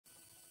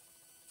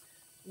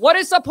What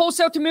is up,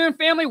 Wholesale to Million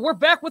family? We're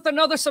back with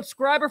another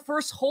subscriber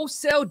first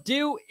wholesale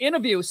deal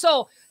interview.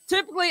 So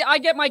typically I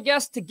get my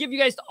guests to give you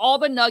guys all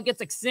the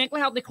nuggets,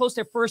 exactly how they close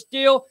their first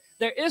deal.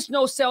 There is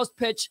no sales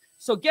pitch.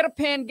 So get a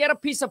pen, get a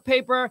piece of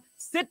paper,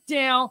 sit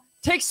down,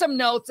 take some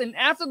notes. And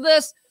after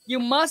this, you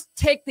must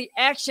take the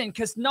action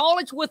because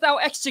knowledge without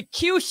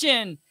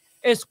execution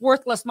is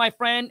worthless, my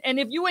friend. And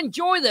if you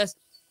enjoy this,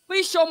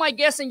 please show my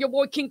guest and your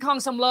boy King Kong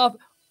some love.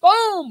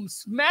 Boom!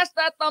 Smash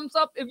that thumbs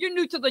up. If you're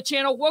new to the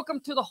channel, welcome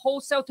to the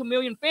Wholesale to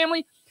Million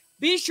family.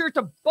 Be sure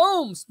to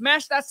boom,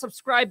 smash that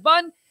subscribe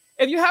button.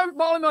 If you haven't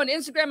followed me on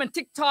Instagram and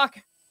TikTok,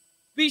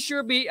 be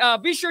sure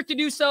to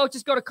do so.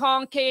 Just go to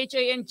Kong,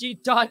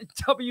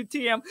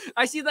 KHANG.WTM.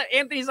 I see that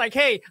Anthony's like,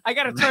 hey, I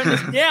got to turn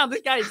this down.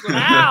 This guy's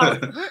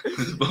loud.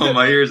 Blowing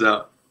my ears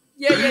out.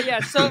 Yeah.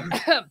 So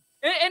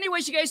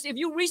anyways, you guys, if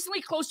you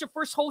recently closed your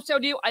first wholesale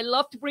deal, I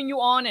love to bring you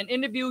on and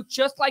interview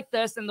just like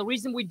this. And the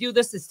reason we do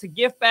this is to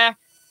give back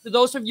to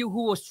those of you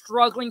who are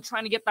struggling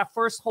trying to get that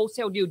first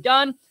wholesale deal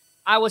done.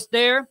 I was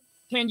there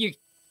 10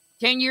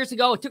 years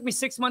ago. It took me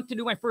 6 months to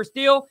do my first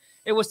deal.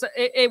 It was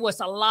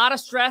a lot of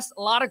stress,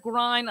 a lot of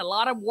grind, a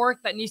lot of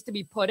work that needs to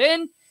be put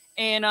in.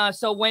 And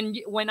so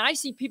when I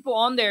see people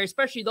on there,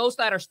 especially those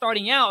that are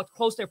starting out,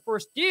 close their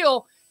first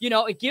deal, you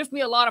know, it gives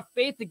me a lot of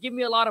faith. It gives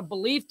me a lot of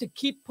belief to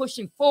keep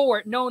pushing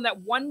forward, knowing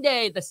that one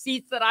day the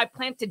seeds that I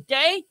plant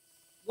today,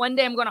 one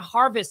day I'm going to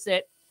harvest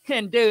it.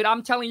 And dude,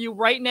 I'm telling you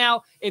right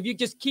now, if you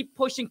just keep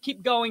pushing,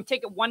 keep going,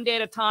 take it one day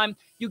at a time,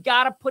 you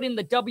got to put in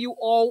the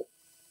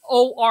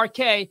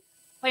WORK,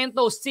 plant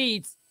those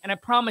seeds. And I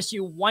promise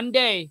you, one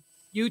day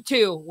you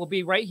too will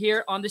be right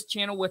here on this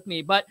channel with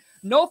me. But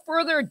no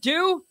further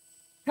ado,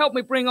 help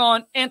me bring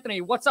on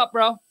Anthony. What's up,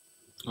 bro?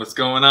 What's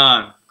going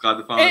on? Glad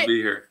to finally be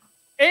here.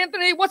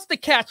 Anthony, what's the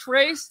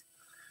catchphrase?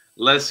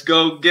 Let's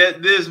go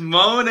get this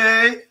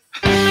money.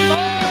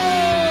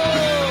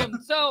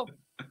 Boom! So,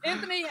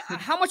 Anthony,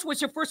 how much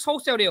was your first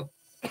wholesale deal?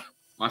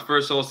 My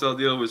first wholesale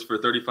deal was for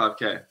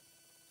 $35K.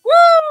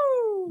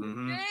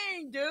 Woo!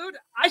 Dang, dude.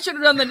 I should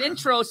have done an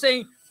intro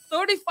saying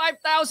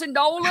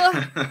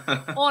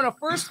 $35,000 on a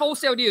first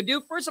wholesale deal.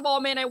 Dude, first of all,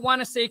 man, I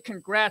want to say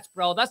congrats,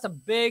 bro. That's a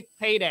big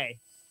payday.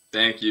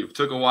 Thank you.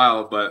 Took a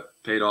while, but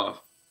paid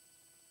off.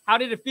 How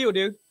did it feel,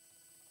 dude?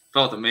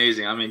 Felt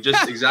amazing. I mean,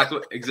 just exactly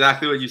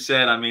what you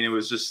said. I mean, it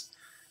was just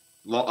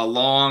a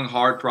long,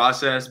 hard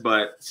process.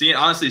 But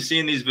honestly,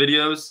 seeing these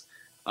videos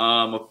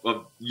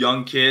of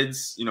young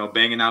kids, you know,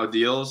 banging out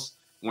deals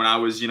when I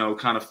was, you know,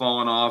 kind of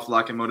falling off,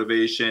 lacking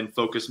motivation,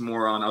 focused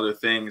more on other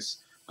things,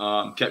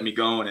 kept me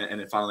going,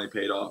 and it finally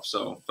paid off.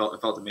 So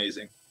it felt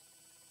amazing.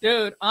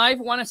 Dude, I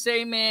want to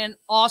say, man,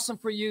 awesome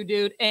for you,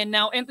 dude. And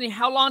now, Anthony,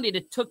 how long did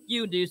it took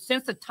you, dude,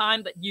 since the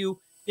time that you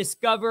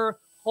discover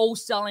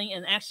wholesaling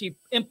and actually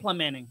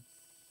implementing?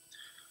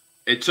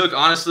 It took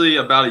honestly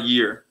about a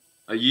year.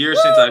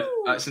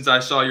 Since I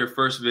saw your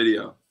first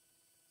video.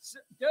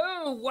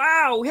 Dude,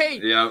 wow. Hey,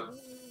 yeah.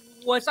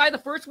 Was I the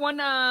first one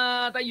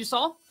that you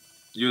saw?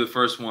 You're the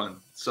first one.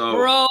 So,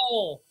 bro.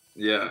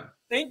 Yeah.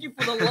 Thank you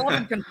for the love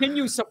and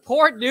continued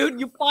support, dude.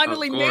 You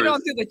finally made it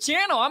onto the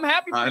channel. I'm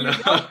happy for you.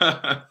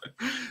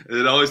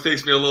 It always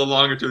takes me a little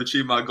longer to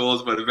achieve my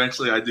goals, but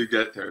eventually I do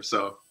get there.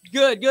 So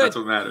good. That's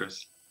what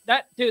matters.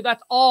 Dude,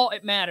 that's all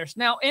it matters.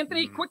 Now,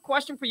 Anthony, quick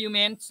question for you,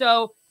 man.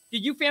 So,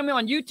 did you family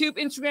on YouTube,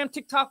 Instagram,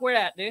 TikTok? Where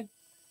at, dude?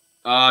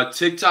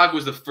 TikTok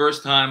was the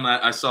first time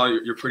I saw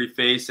your pretty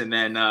face, and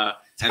then I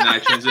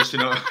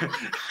transitioned over.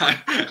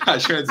 I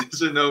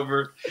transitioned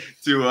over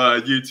to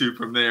YouTube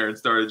from there and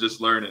started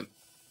just learning.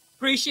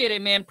 Appreciate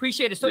it, man.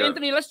 Appreciate it. So,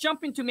 Anthony, let's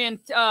jump into, man.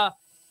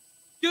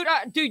 Dude,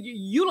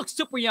 you look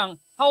super young.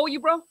 How old are you,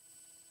 bro?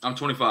 I'm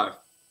 25.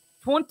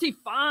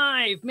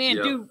 25, man,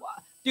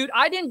 dude.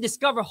 I didn't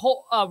discover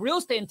real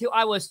estate until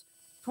I was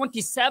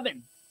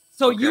 27.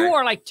 So you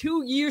are like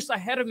 2 years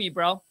ahead of me,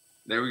 bro.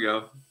 There we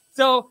go.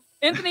 So,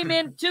 Anthony,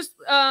 man, just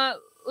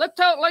let's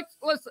a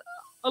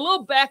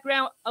little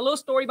background, a little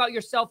story about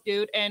yourself,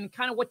 dude, and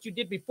kind of what you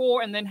did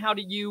before, and then how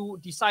did you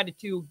decided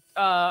to,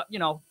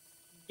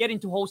 get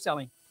into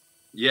wholesaling?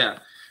 Yeah.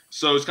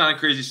 So it's kind of a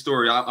crazy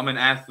story. I'm an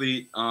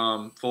athlete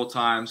full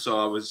time.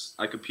 So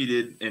I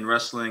competed in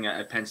wrestling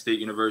at Penn State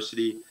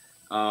University,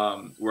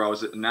 where I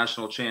was a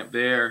national champ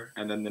there.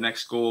 And then the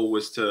next goal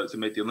was to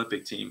make the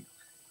Olympic team.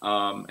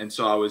 And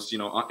so I was,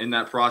 in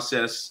that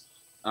process,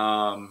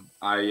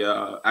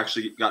 I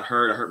actually got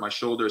hurt. I hurt my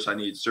shoulder, so I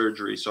needed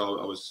surgery. So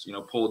I was,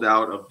 pulled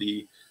out of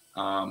the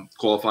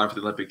qualifying for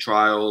the Olympic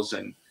trials,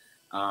 and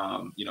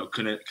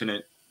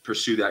couldn't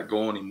pursue that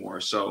goal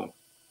anymore. So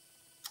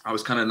I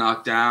was kind of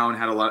knocked down,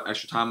 had a lot of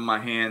extra time on my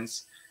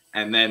hands,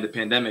 and then the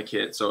pandemic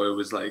hit. So it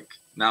was like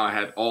now I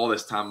had all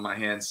this time on my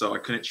hands, so I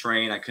couldn't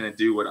train, I couldn't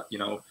do what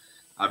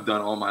I've done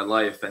all my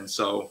life. And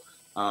so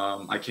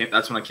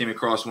that's when I came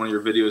across one of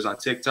your videos on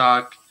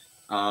TikTok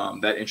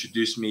that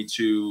introduced me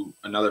to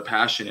another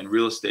passion in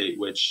real estate,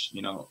 which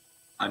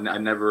I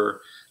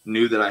never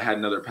knew that I had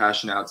another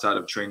passion outside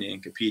of training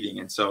and competing.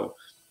 And so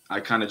I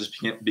kind of just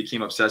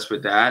became obsessed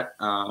with that.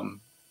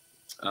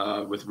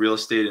 With real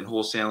estate and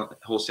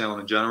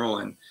wholesaling in general,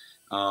 and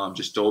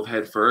just dove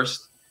head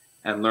first.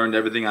 and learned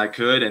everything I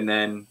could. And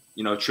then,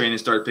 you know, training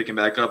started picking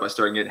back up. I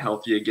started getting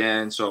healthy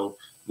again. So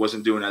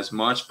wasn't doing as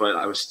much, but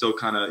I was still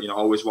kind of, you know,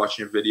 always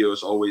watching your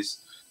videos, always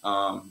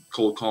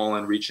cold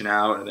calling, reaching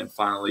out, and then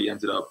finally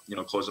ended up, you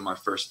know, closing my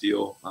first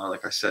deal,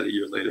 like I said, a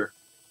year later.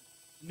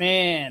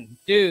 Man,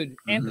 dude,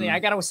 Anthony, I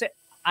gotta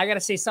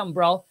say something,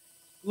 bro.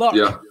 Look,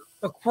 Yeah.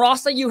 the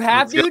cross that you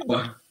have, dude.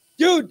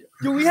 Dude,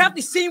 do we have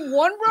the same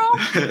one, bro?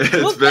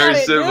 It's very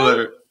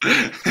similar.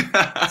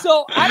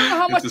 So I don't know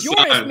how much It's a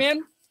yours is, sign.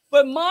 man,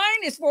 but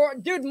mine is for,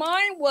 dude,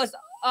 mine was,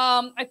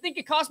 I think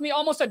it cost me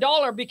almost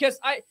 $1 because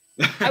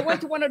I went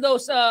to one of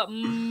those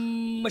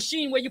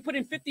machine where you put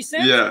in 50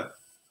 cents. Yeah.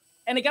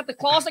 And it got the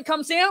claws that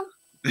comes down.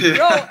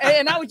 Bro,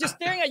 and I was just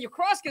staring at your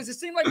cross because it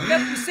seemed like we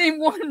got the same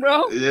one,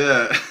 bro.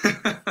 Yeah.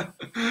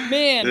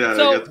 Man, Yeah,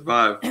 so I got the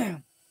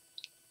vibe.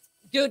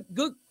 Dude,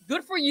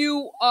 good for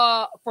you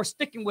for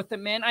sticking with it,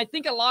 man. I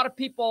think a lot of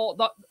people,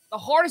 the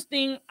hardest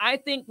thing I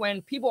think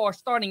when people are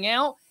starting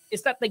out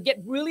is that they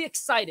get really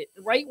excited,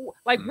 right?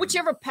 Like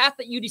whichever path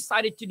that you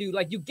decided to do,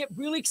 like you get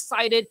really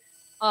excited,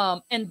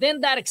 and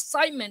then that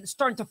excitement is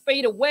starting to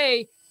fade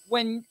away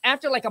when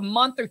after like a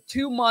month or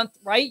 2 months,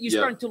 right? You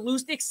starting to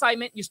lose the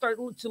excitement, you start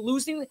to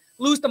lose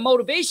the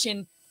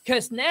motivation,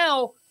 because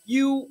now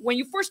when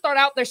you first start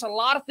out, there's a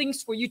lot of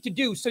things for you to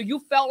do. So you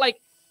felt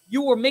like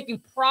you were making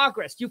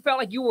progress. You felt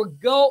like you were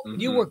growing,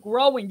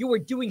 you were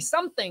doing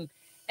something.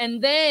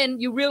 And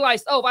then you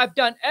realize, oh, I've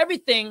done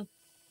everything,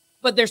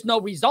 but there's no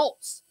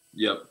results.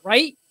 Yep.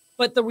 Right?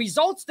 But the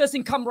results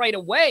doesn't come right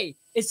away.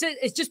 It's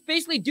just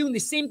basically doing the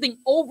same thing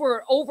over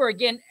and over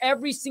again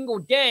every single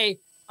day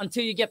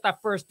until you get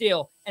that first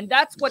deal. And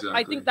that's what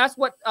I think that's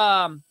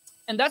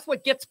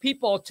what gets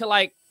people to,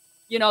 like,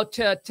 you know,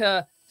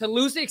 to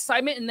lose the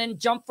excitement and then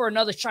jump for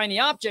another shiny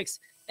objects.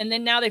 And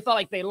then now they feel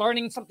like they're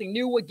learning something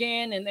new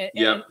again. And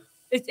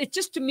it's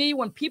just, to me,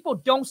 when people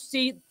don't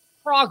see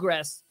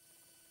progress,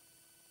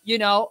 you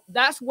know,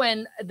 that's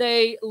when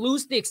they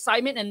lose the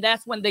excitement, and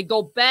that's when they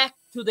go back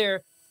to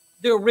their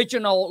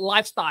original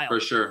lifestyle. For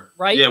sure.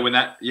 Right? Yeah, when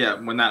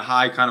that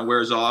high kind of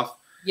wears off.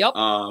 Yep.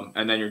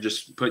 And then you're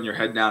just putting your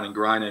head down and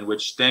grinding,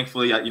 which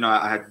thankfully,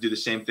 I had to do the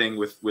same thing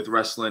with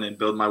wrestling and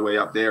build my way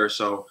up there.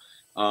 So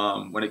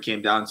when it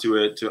came down to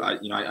it,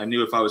 I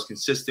knew if I was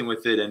consistent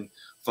with it and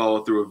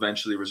follow through,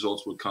 eventually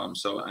results would come.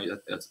 So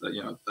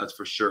that's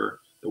for sure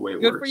the way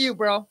it works. Good for you,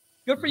 bro.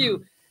 Good for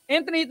you.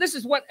 Anthony, this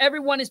is what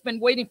everyone has been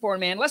waiting for,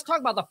 man. Let's talk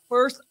about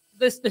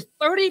the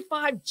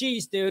 35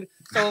 G's, dude.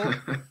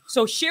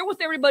 So share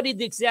with everybody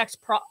the exact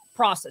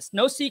process.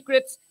 No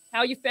secrets.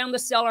 How you found the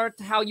seller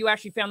to how you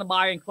actually found the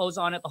buyer and close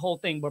on it, the whole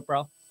thing,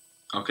 bro.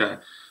 Okay.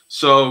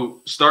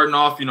 So starting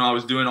off, I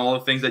was doing all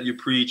the things that you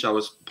preach. I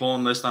was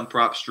pulling lists on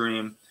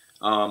PropStream.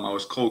 I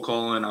was cold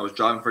calling. I was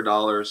driving for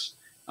dollars.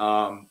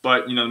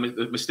 But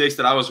the mistakes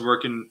that I was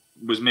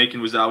making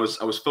was that I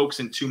was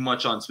focusing too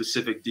much on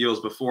specific deals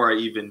before I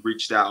even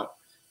reached out.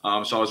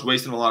 So I was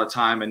wasting a lot of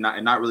time and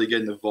not really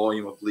getting the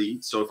volume of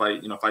leads. So if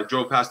I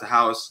drove past the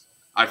house,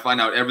 I'd find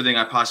out everything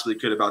I possibly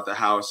could about the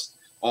house,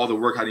 all the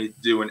work I need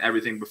to do and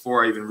everything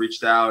before I even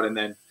reached out. And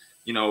then,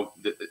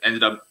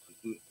 ended up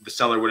the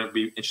seller wouldn't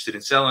be interested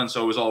in selling.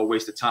 So it was all a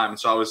waste of time. And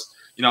so I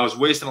was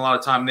wasting a lot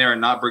of time there and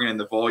not bringing in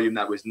the volume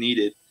that was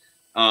needed.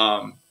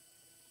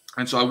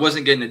 And so I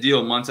wasn't getting a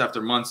deal months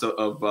after months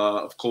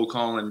of cold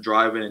calling and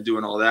driving and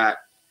doing all that.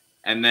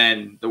 And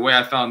then the way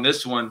I found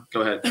this one,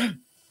 go ahead.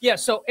 Yeah.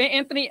 So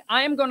Anthony,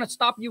 I am going to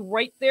stop you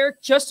right there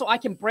just so I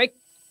can break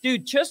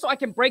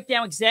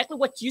down exactly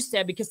what you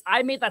said, because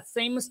I made that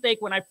same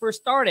mistake when I first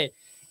started.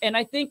 And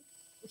I think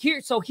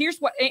here's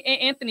what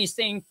Anthony's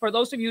saying for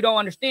those of you who don't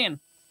understand.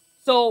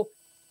 So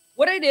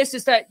what it is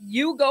that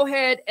you go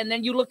ahead and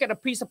then you look at a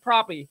piece of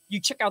property, you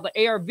check out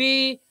the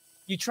ARV,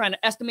 you're trying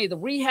to estimate the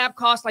rehab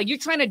costs, like you're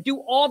trying to do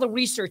all the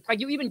research, like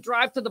you even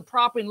drive to the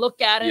property and look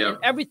at it and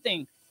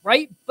everything,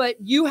 right? But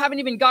you haven't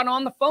even gotten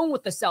on the phone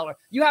with the seller.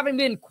 You haven't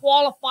even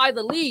qualified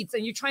the leads,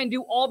 and you try and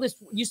do all this.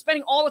 You're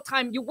spending all the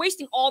time, you're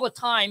wasting all the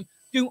time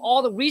doing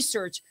all the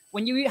research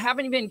when you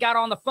haven't even got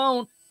on the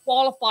phone,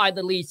 qualify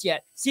the leads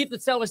yet. See if the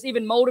seller's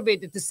even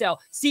motivated to sell.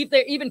 See if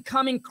they're even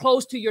coming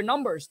close to your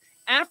numbers.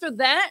 After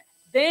that,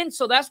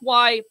 so that's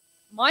why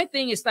my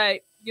thing is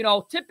that,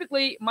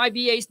 typically my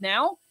VAs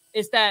now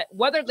is that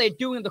whether they're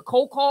doing the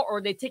cold call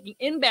or they're taking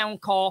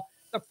inbound call,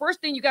 the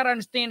first thing you got to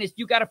understand is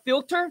you got to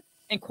filter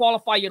and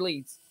qualify your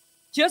leads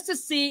just to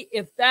see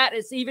if that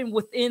is even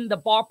within the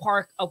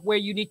ballpark of where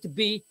you need to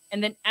be.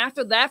 And then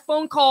after that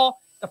phone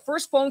call, the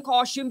first phone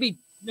call shouldn't be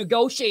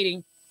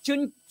negotiating,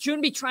 shouldn't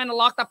be trying to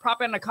lock that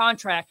property in a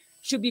contract,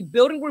 should be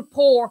building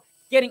rapport,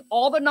 getting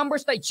all the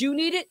numbers that you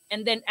needed.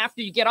 And then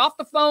after you get off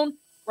the phone,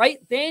 right,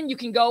 then you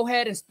can go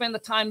ahead and spend the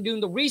time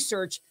doing the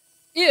research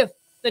if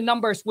the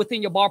number's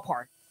within your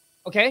ballpark.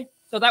 Okay,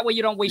 so that way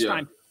you don't waste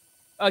time.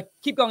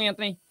 Keep going,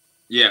 Anthony.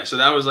 Yeah, so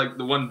that was like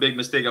the one big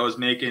mistake I was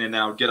making, and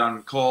I would get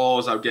on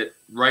calls, I would get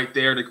right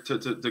there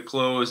to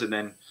close, and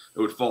then it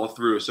would fall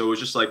through. So it was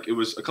just like, it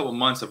was a couple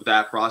months of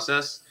that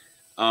process.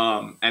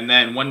 And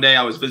then one day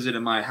I was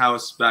visiting my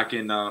house back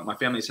in my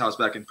family's house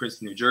back in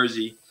Princeton, New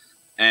Jersey,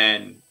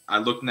 and I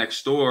looked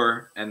next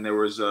door and there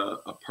was a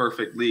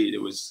perfect lead.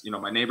 It was,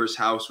 my neighbor's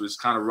house was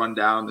kind of run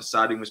down. The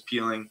siding was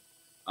peeling.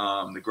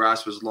 The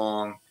grass was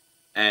long,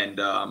 and,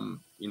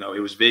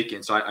 it was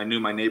vacant. So I knew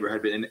my neighbor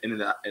had been in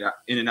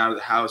and out of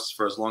the house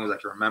for as long as I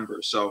can remember.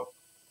 So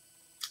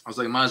I was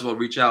like, might as well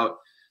reach out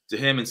to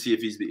him and see if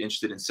he's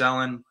interested in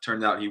selling.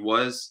 Turned out he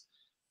was.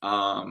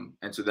 And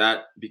so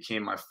that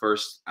became my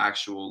first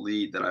actual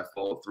lead that I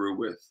followed through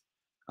with.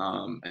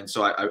 And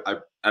so I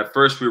at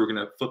first we were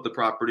going to flip the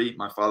property.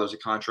 My father's a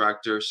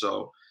contractor,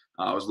 so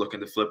I was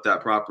looking to flip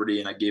that property,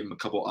 and I gave him a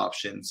couple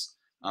options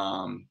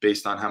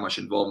based on how much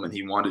involvement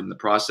he wanted in the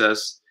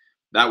process.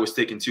 That was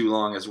taking too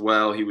long as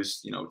well. He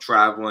was,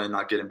 traveling,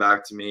 not getting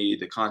back to me.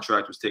 The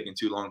contract was taking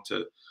too long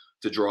to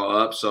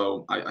draw up.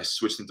 So I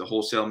switched into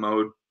wholesale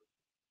mode.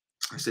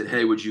 I said,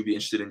 hey, would you be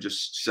interested in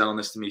just selling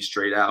this to me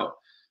straight out?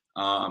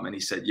 And he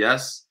said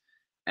yes.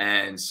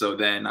 And so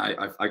then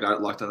I got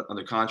it locked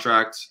under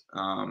contract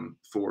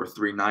for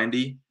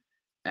 $390,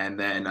 and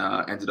then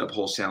ended up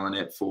wholesaling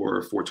it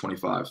for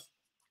 $425.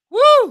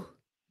 Woo!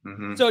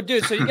 Mm-hmm. So,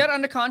 dude, so you got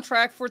under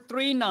contract for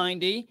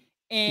 $390,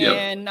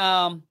 and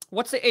yep.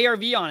 What's the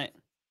ARV on it?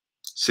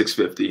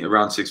 $650,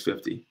 around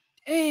 $650.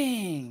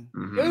 Dang,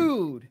 mm-hmm.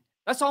 Dude,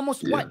 that's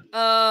almost what?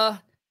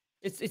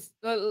 It's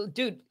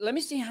dude. Let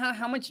me see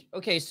how much.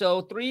 Okay,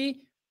 so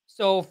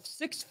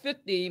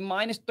 650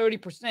 minus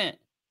 30%.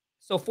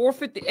 So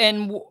 450,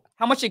 and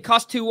how much it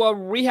cost to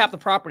rehab the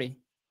property?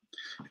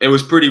 It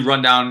was pretty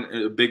run down,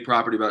 a big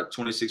property, about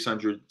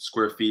 2,600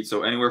 square feet.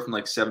 So anywhere from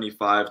like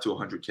 75 to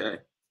 100K.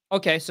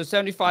 Okay, so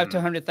 75 to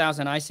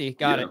 100,000. I see.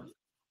 Got it.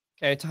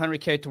 Okay, it's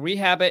 100K to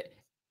rehab it.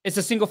 It's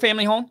a single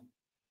family home.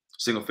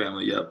 Single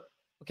family, yep.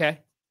 Okay,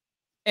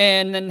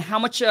 and then how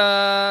much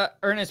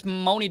earnest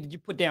money did you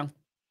put down?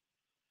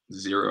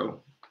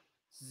 Zero.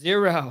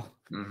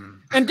 Mm-hmm.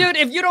 And dude,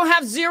 if you don't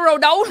have zero,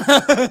 no, dude,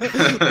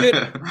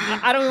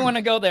 I don't even want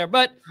to go there.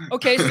 But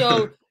okay,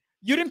 so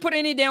you didn't put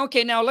any down.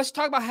 Okay, now let's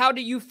talk about how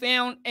did you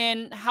found,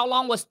 and how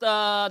long was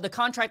the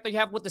contract that you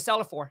have with the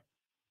seller for?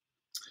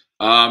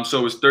 So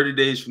it was 30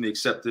 days from the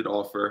accepted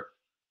offer.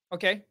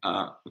 Okay.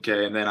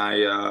 Okay, and then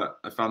I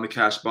found the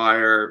cash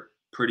buyer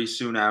pretty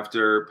soon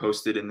after.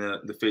 Posted in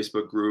the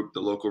Facebook group, the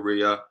local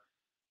RIA.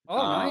 Oh,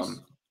 nice.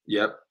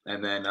 Yep,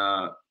 and then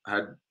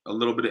had a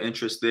little bit of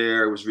interest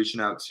there. Was reaching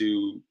out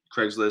to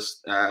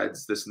Craigslist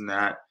ads, this and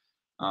that.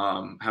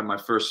 Had my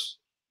first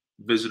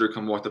visitor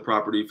come walk the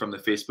property from the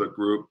Facebook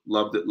group.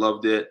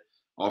 Loved it.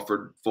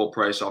 Offered full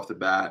price off the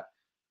bat.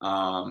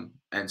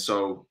 And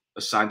so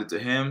assigned it to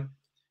him.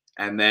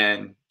 And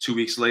then 2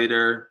 weeks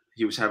later,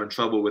 he was having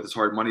trouble with his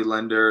hard money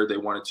lender. They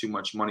wanted too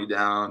much money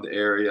down, the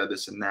area,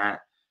 this and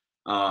that.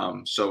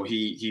 So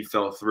he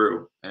fell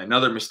through. And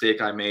another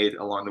mistake I made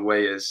along the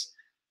way is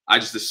I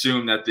just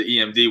assumed that the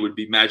EMD would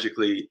be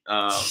magically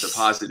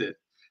deposited.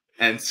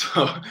 And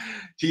so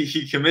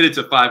he committed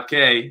to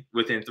 $5K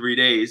within 3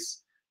 days.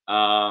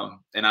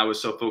 And I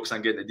was so focused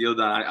on getting the deal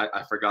done,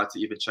 I forgot to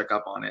even check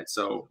up on it.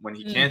 So when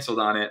he canceled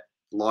on it,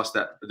 lost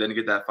that, didn't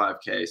get that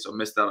 $5K. So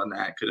missed out on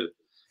that. Could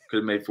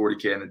have made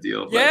 $40K in the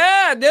deal.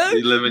 Yeah, dude.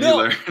 You live and you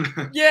learn.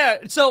 Yeah.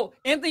 So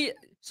Anthony,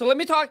 so let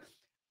me talk.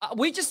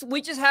 We just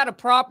had a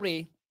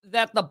property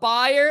that the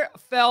buyer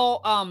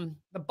fell out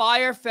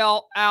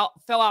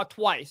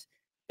twice.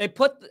 They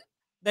put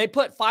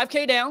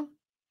 $5K down.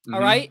 Mm-hmm.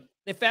 All right.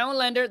 They found a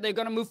lender. They're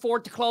going to move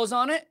forward to close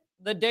on it.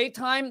 The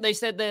daytime, they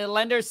said the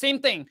lender, same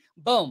thing.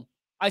 Boom.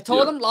 I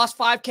told them lost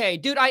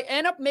 $5K. Dude, I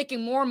end up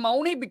making more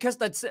money because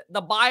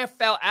the buyer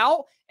fell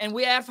out, and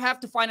we have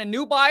to find a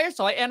new buyer.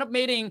 So I end up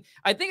made an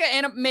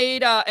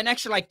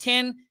extra like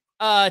 10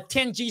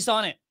 G's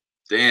on it.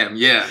 Damn.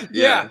 Yeah.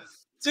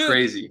 It's dude,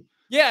 crazy.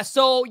 Yeah.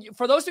 So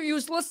for those of you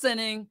who's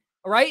listening,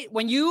 all right,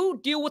 when you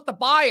deal with the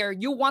buyer,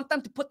 you want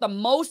them to put the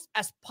most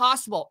as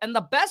possible. And the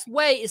best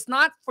way is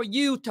not for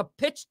you to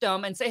pitch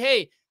them and say,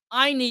 hey,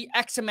 I need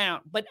X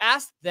amount, but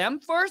ask them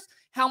first,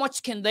 how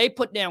much can they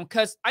put down?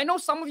 Because I know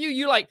some of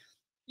you like,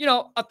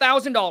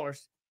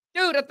 $1,000.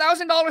 Dude,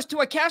 $1,000 to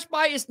a cash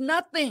buy is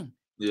nothing.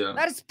 Yeah.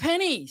 That is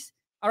pennies.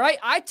 All right.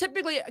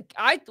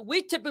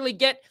 We typically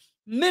get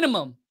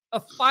minimum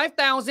of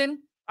 5,000.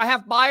 I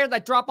have buyers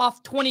that drop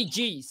off 20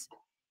 G's.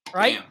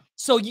 Right. Damn.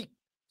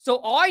 So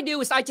all I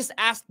do is I just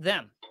ask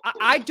them.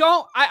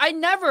 I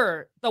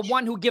never the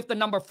one who give the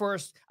number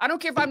first. I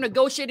don't care if I'm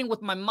negotiating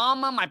with my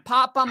mama, my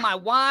papa, my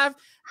wife,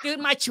 dude,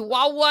 my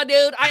chihuahua,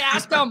 dude. I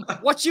ask them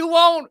what you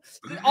want.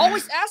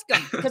 Always ask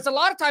them, because a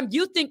lot of times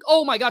you think,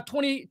 oh my God,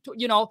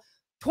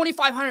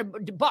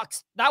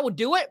 $2,500, that would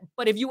do it.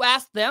 But if you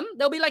ask them,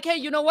 they'll be like, hey,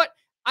 you know what?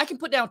 I can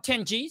put down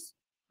 10 G's.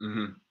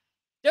 Mm-hmm.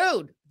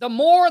 Dude, the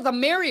more the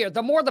merrier,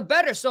 the more the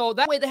better. So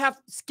that way they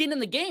have skin in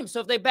the game. So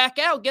if they back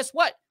out, guess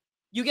what?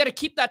 You got to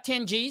keep that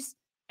 10 G's,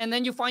 and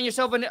then you find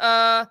yourself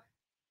the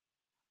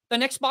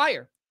next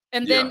buyer.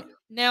 And then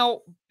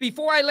now,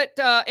 before I let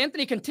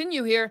Anthony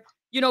continue here,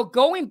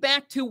 going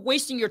back to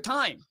wasting your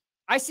time.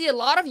 I see a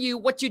lot of you,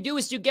 what you do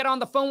is you get on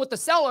the phone with the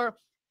seller,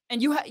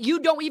 and you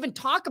don't even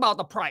talk about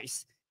the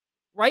price,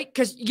 right?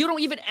 Because you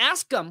don't even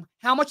ask them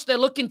how much they're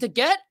looking to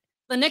get.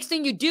 the next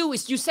thing you do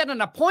is you set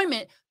an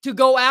appointment to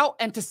go out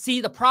and to see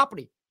the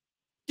property.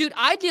 Dude,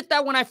 I did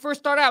that when I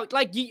first started out.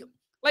 Like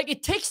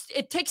it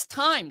takes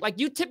time. Like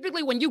you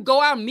typically, when you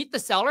go out and meet the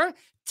seller,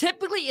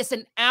 typically it's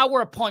an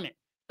hour appointment.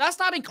 That's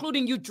not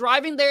including you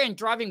driving there and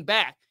driving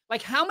back.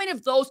 Like how many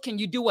of those can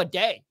you do a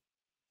day?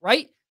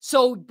 Right?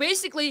 So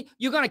basically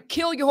you're going to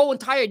kill your whole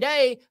entire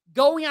day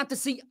going out to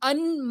see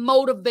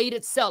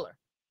unmotivated seller.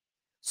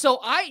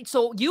 So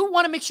you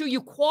want to make sure you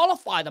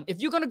qualify them.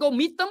 If you're going to go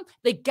meet them,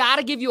 they got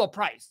to give you a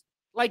price.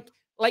 Like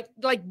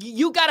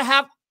you got to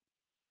have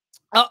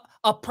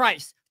a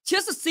price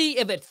just to see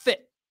if it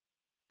fit.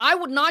 I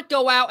would not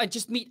go out and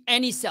just meet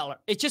any seller.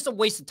 It's just a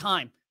waste of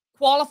time.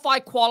 Qualify.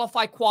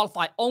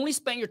 Only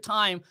spend your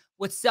time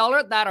with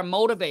sellers that are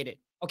motivated.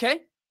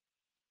 Okay.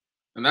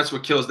 And that's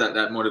what kills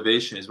that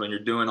motivation, is when you're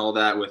doing all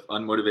that with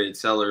unmotivated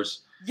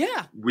sellers.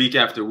 Yeah. Week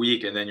after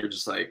week, and then you're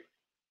just like,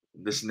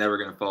 this is never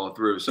going to follow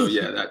through. So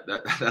yeah,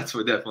 that's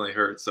what definitely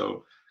hurts.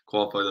 So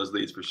qualify those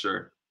leads for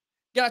sure.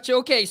 Gotcha.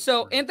 Okay.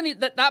 So Anthony,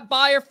 that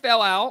buyer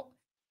fell out.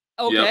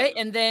 Okay. Yep.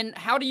 And then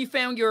how do you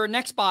found your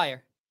next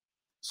buyer?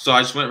 So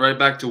I just went right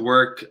back to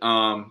work.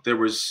 There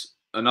was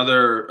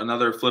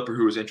another flipper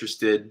who was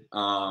interested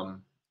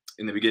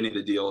in the beginning of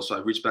the deal. So I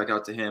reached back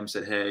out to him,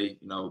 said, hey,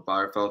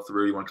 buyer fell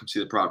through. You want to come see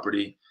the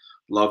property?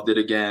 Loved it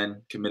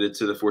again. Committed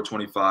to the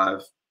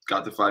 425.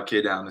 Got the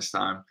 5K down this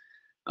time.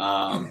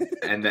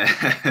 And then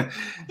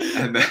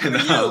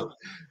yeah,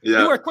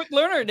 you were a quick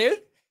learner, dude.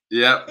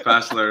 Yeah,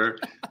 fast learner.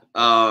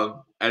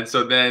 And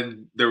so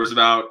then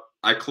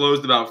I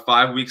closed about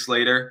 5 weeks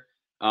later.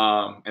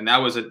 And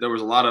there was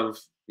a lot of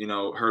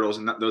hurdles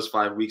in those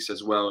 5 weeks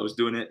as well. I was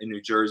doing it in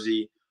New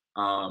Jersey.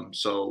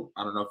 So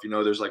I don't know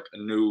if there's like a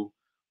new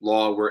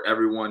law where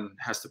everyone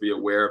has to be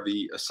aware of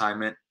the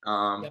assignment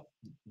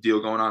deal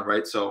going on,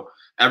 right? So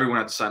everyone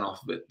had to sign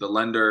off of it. The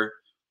lender,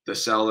 the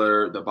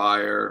seller, the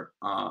buyer,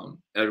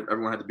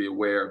 everyone had to be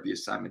aware of the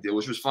assignment deal,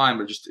 which was fine,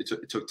 but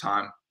it took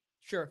time.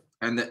 Sure.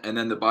 And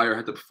then the buyer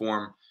had to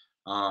perform,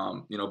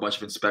 a bunch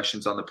of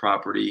inspections on the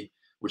property,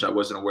 which I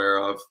wasn't aware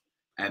of.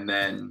 And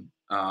then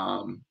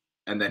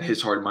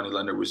his hard money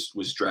lender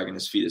was dragging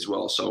his feet as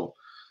well. So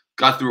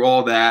got through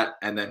all that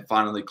and then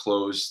finally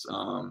closed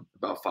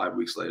about 5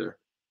 weeks later.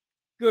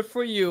 Good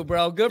for you,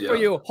 bro. Good for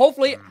you.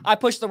 Hopefully I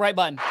pushed the right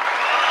button.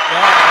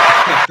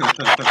 Yeah.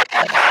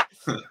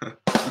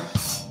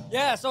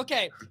 Yes.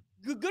 Okay.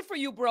 Good for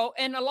you, bro.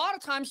 And a lot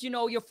of times,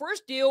 your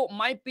first deal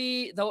might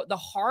be the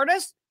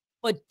hardest,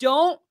 but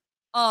don't,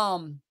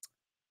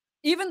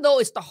 even though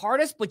it's the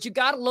hardest, but you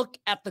got to look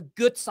at the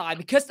good side,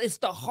 because it's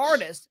the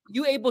hardest.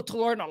 You're able to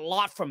learn a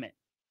lot from it.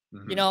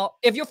 Mm-hmm.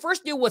 If your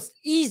first deal was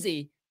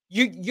easy,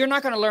 you're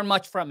not going to learn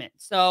much from it.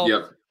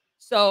 So,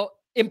 so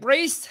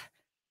embrace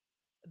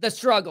the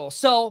struggle.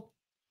 So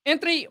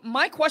Anthony,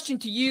 my question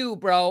to you,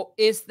 bro,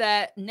 is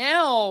that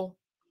now,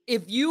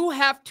 if you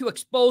have to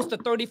expose the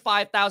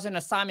 35,000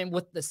 assignment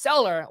with the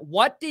seller,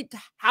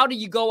 how do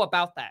you go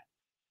about that?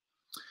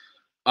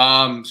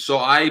 So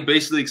I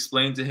basically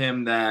explained to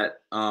him that,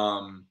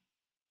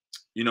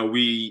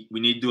 we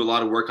need to do a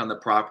lot of work on the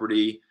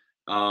property.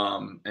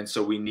 And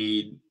so we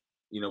need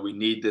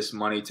this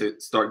money to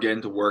start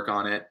getting to work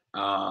on it.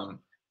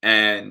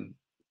 And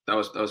that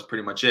was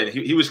pretty much it.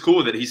 He was cool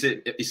with it. He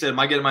said, am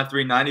I getting my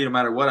 390 no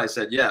matter what? I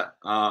said, yeah.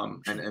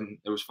 And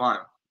it was fine.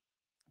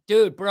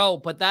 Dude, bro,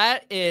 but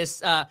that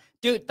is,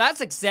 dude,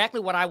 that's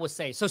exactly what I would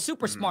say. So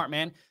super smart,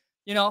 man.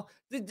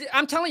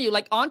 I'm telling you,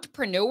 like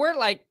entrepreneur,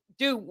 like,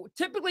 dude,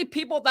 typically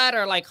people that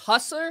are like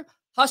hustler,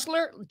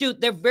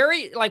 dude, they're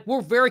very, like,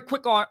 we're very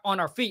quick on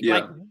our feet.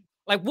 Yeah.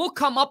 Like we'll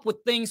come up with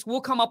things.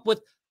 We'll come up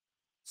with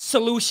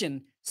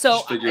solution.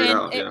 So,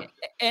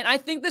 and I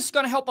think this is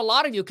going to help a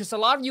lot of you, because a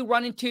lot of you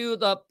run into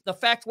the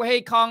fact where,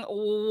 hey, Kong,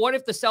 what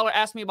if the seller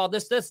asked me about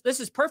this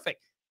is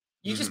perfect.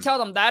 You just tell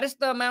them that is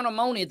the amount of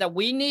money that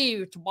we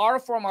need to borrow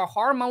from our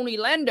hard money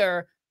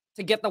lender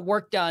to get the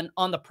work done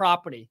on the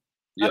property.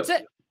 That's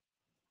it.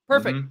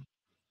 Perfect.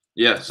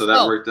 Yeah. So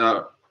that worked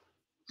out.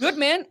 Good,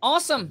 man.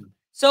 Awesome.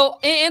 So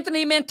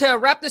Anthony, man, to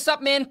wrap this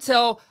up, man.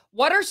 So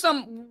what are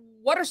some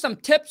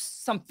tips,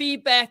 some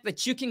feedback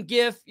that you can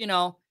give,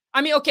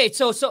 I mean, okay.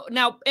 So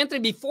now,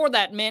 Anthony, before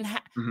that, man,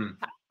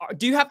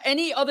 do you have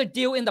any other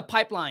deal in the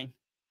pipeline?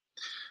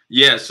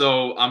 Yeah,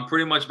 so I'm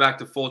pretty much back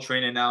to full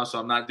training now, so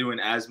I'm not doing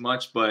as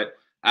much. But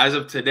as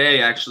of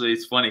today, actually,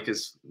 it's funny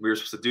because we were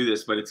supposed to do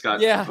this, but it's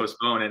got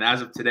postponed. And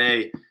as of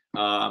today,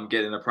 I'm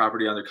getting a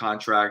property under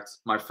contract.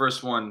 My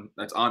first one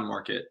that's on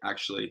market,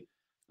 actually.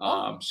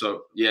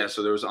 So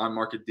there was an on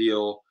market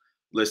deal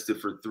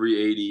listed for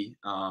 380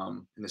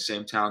 in the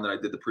same town that I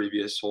did the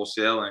previous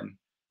wholesale, and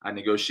I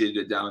negotiated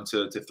it down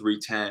to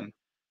 310.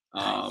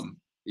 Nice.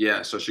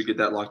 Yeah, so I should get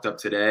that locked up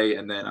today,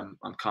 and then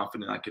I'm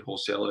confident I could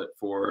wholesale it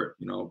for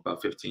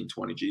about 15,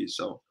 20 G's.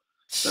 So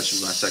that should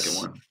be my second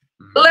one.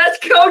 Let's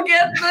go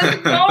get this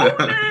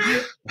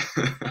bonus.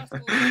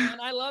 Absolutely, man.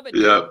 I love it.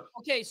 Yeah.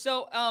 Okay,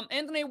 so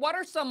Anthony, what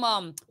are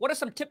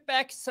some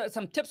tips,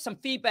 some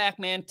feedback,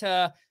 man,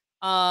 to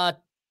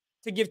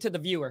give to the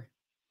viewer?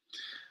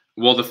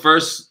 Well, the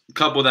first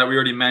couple that we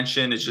already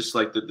mentioned is just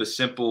like the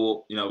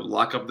simple,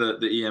 lock up the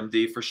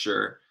EMD for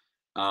sure.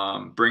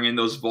 Bring in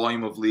those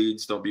volume of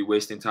leads. Don't be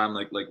wasting time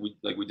like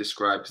we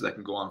described, because that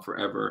can go on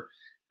forever.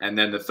 And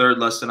then the third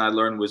lesson I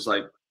learned was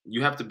like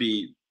you have to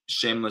be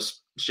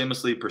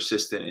shamelessly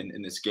persistent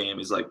in this game.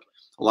 Is like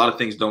a lot of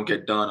things don't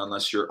get done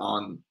unless you're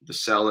on the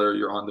seller,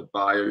 you're on the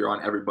buyer, you're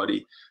on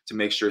everybody to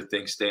make sure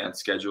things stay on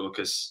schedule.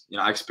 Because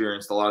I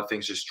experienced a lot of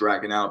things just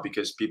dragging out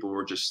because people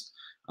were just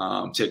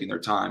taking their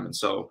time. And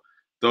so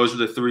those are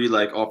the three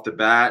like off the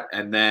bat.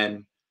 And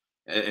then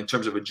in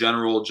terms of a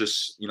general,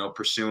 just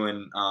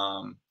pursuing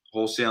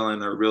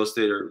wholesaling or real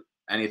estate or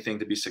anything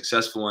to be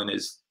successful in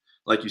is,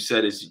 like you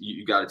said, is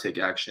you got to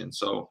take action.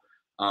 So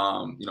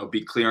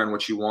be clear on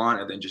what you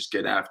want and then just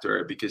get after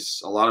it.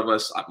 Because a lot of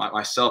us,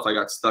 myself, I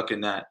got stuck in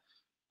that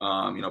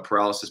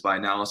paralysis by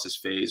analysis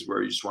phase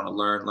where you just want to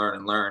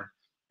learn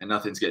and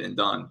nothing's getting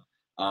done.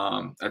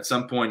 At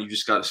some point you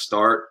just got to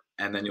start,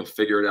 and then you'll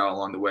figure it out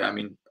along the way. I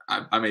mean,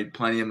 I made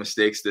plenty of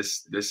mistakes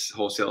this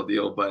wholesale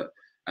deal, but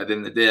at the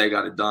end of the day, I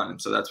got it done.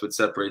 And so that's what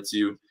separates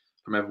you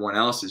from everyone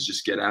else, is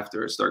just get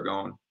after it, start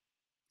going.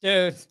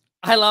 Dude,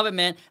 I love it,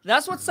 man.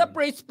 That's what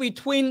separates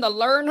between the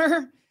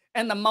learner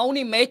and the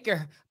money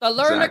maker. The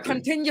learner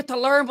continue to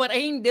learn but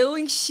ain't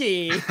doing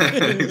shit.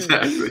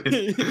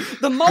 Exactly.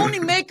 The money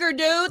maker,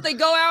 dude, they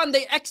go out and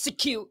they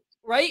execute,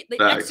 right? They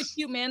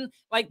execute, man.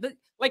 Like,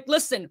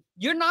 listen,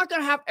 you're not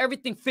gonna have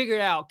everything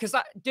figured out. Cause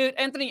dude,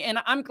 Anthony, and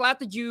I'm glad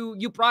that you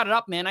brought it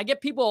up, man. I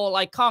get people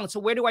like, Kong, so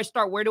where do I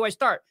start? Where do I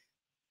start?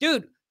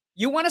 Dude,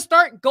 you want to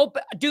start? Go,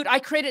 dude, I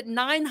created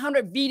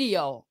 900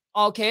 video,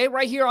 okay,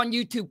 right here on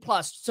YouTube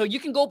Plus. So you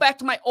can go back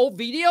to my old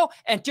video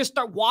and just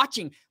start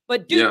watching.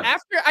 But dude,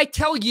 after I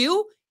tell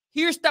you,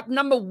 here's step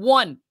number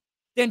 1,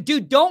 then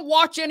dude, don't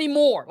watch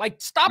anymore.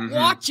 Like, stop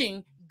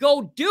watching,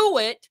 go do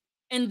it.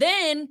 And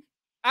then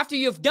after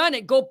you've done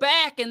it, go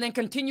back and then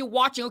continue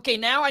watching. Okay,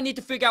 now I need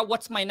to figure out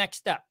what's my next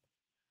step.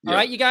 All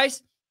right, you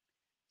guys?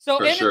 So,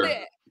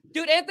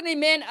 dude, Anthony,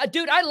 man,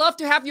 dude, I love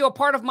to have you a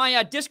part of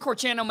my Discord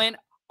channel, man.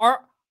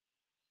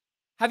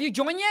 Have you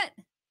joined yet?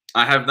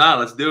 I have not.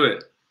 Let's do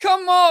it.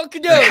 Come on,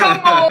 dude. Come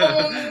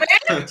on,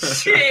 man.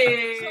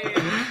 Shit.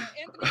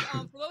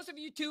 Anthony, for those of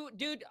you too,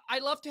 dude, I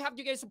love to have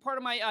you guys a part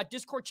of my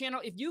Discord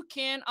channel. If you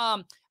can,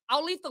 I'll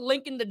leave the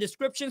link in the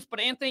descriptions. But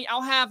Anthony,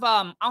 I'll have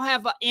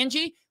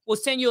Angie will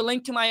send you a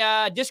link to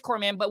my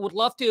Discord, man. But would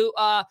love to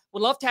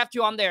have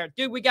you on there,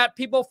 dude. We got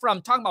people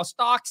from talking about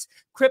stocks,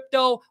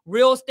 crypto,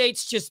 real estate,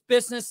 just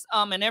business,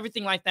 and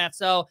everything like that.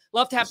 So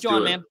love to have you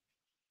on, man.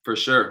 For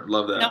sure,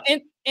 love that. Now,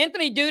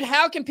 Anthony, dude,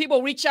 how can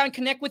people reach out and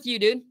connect with you,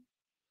 dude?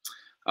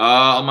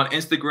 I'm on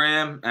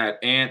Instagram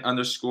at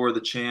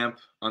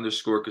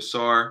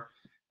ant_the_champ_Kassar.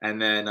 And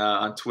then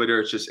on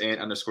Twitter, it's just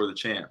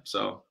ant_the_champ.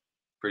 So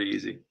pretty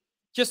easy.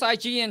 Just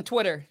IG and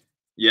Twitter.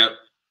 Yep.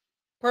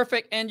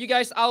 Perfect. And you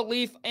guys, I'll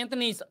leave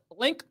Anthony's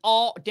link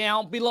all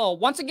down below.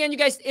 Once again, you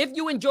guys, if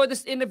you enjoyed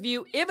this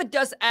interview, if it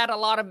does add a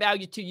lot of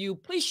value to you,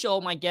 please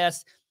show my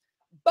guests.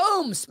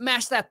 Boom,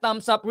 smash that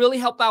thumbs up. Really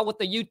help out with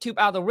the YouTube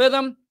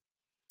algorithm.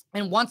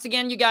 And once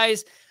again, you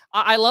guys,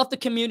 I love the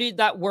community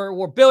that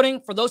we're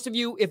building. For those of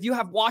you, if you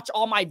have watched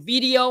all my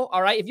video,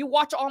 all right, if you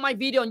watch all my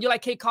video and you're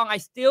like, hey, Kong, I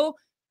still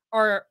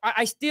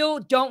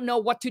don't know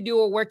what to do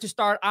or where to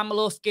start. I'm a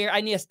little scared.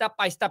 I need a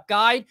step-by-step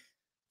guide.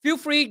 Feel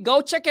free,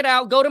 go check it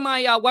out. Go to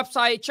my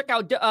website,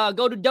 go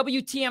to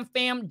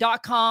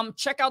WTMFam.com.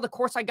 Check out the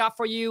course I got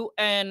for you.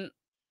 And,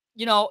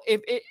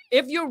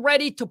 if you're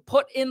ready to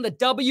put in the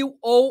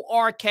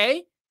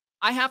WORK,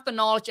 I have the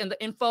knowledge and the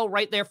info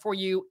right there for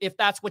you if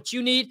that's what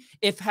you need.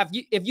 If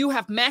you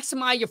have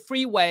maximized your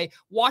freeway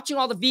watching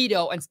all the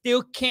video and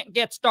still can't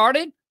get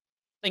started,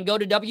 then go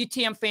to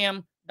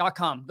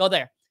WTMFam.com. Go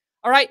there.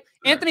 All right,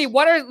 nice. Anthony,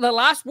 what are the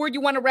last word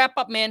you want to wrap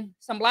up, man?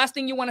 Some last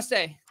thing you want to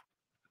say?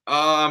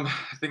 I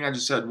think I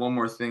just had one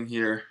more thing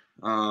here.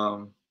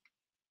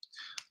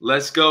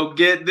 Let's go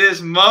get this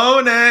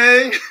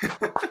money.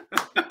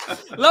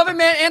 Love it,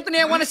 man. Anthony,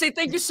 I want to say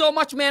thank you so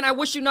much, man. I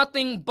wish you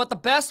nothing but the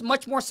best,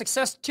 much more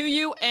success to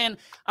you, and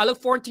I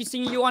look forward to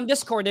seeing you on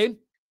Discord, dude.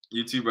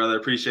 You too, brother.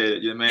 Appreciate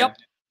it. You're the man. Yep.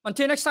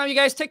 Until next time, you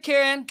guys, take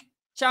care, and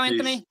ciao, Peace.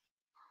 Anthony.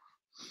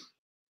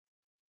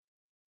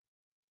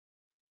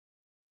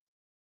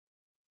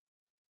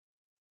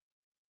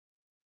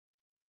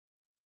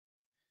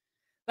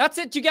 That's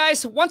it, you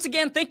guys. Once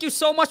again, thank you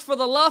so much for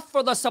the love,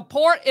 for the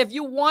support. If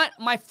you want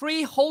my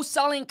free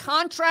wholesaling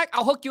contract,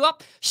 I'll hook you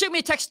up. Shoot me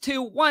a text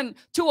to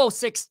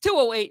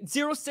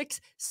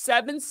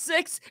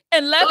 1-206-208-0676.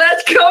 And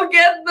let's go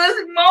get this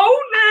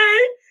money.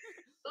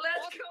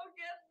 Let's go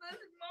get this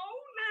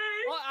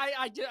money. Well,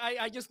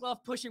 I just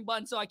love pushing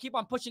buttons, so I keep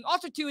on pushing.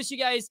 Also, too, is you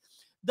guys,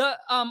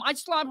 I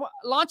just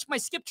launched my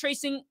skip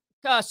tracing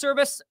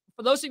service.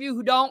 For those of you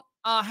who don't,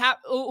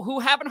 who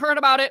haven't heard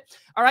about it,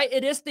 all right,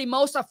 it is the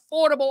most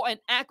affordable and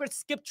accurate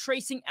skip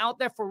tracing out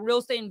there for real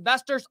estate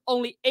investors.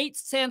 Only 8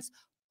 cents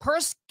per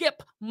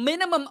skip.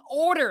 Minimum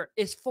order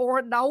is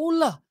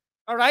 $4.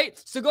 All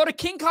right, so go to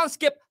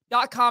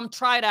KingKongskip.com,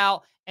 try it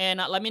out, and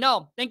let me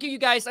know. Thank you, you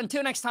guys.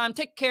 Until next time,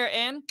 take care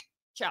and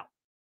ciao.